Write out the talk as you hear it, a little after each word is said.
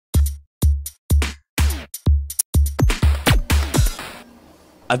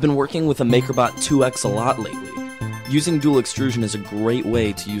I've been working with a MakerBot 2X a lot lately. Using dual extrusion is a great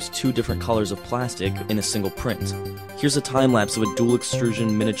way to use two different colors of plastic in a single print. Here's a time lapse of a dual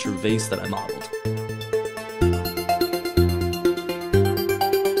extrusion miniature vase that I modeled.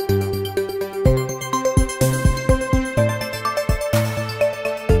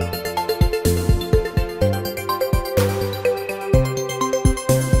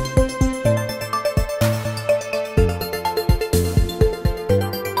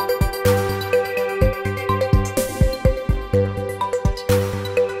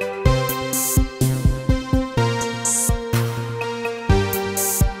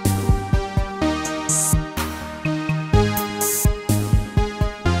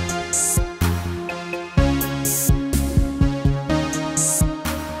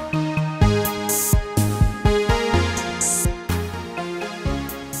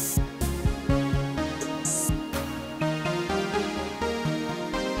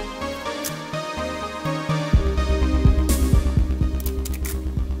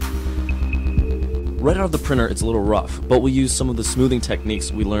 Right out of the printer, it's a little rough, but we'll use some of the smoothing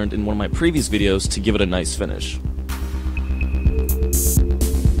techniques we learned in one of my previous videos to give it a nice finish.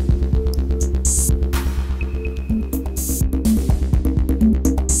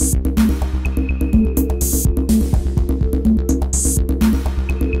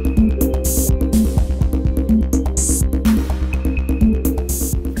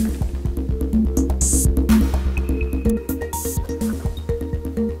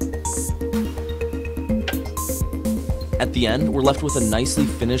 At the end, we're left with a nicely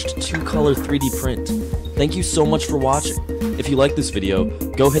finished two-color 3D print. Thank you so much for watching. If you like this video,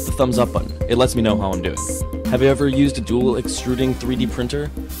 go hit the thumbs up button. It lets me know how I'm doing. Have you ever used a dual extruding 3D printer?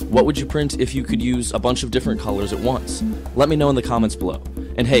 What would you print if you could use a bunch of different colors at once? Let me know in the comments below.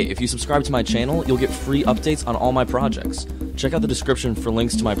 And hey, if you subscribe to my channel, you'll get free updates on all my projects. Check out the description for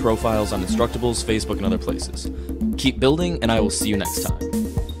links to my profiles on Instructables, Facebook, and other places. Keep building, and I will see you next time.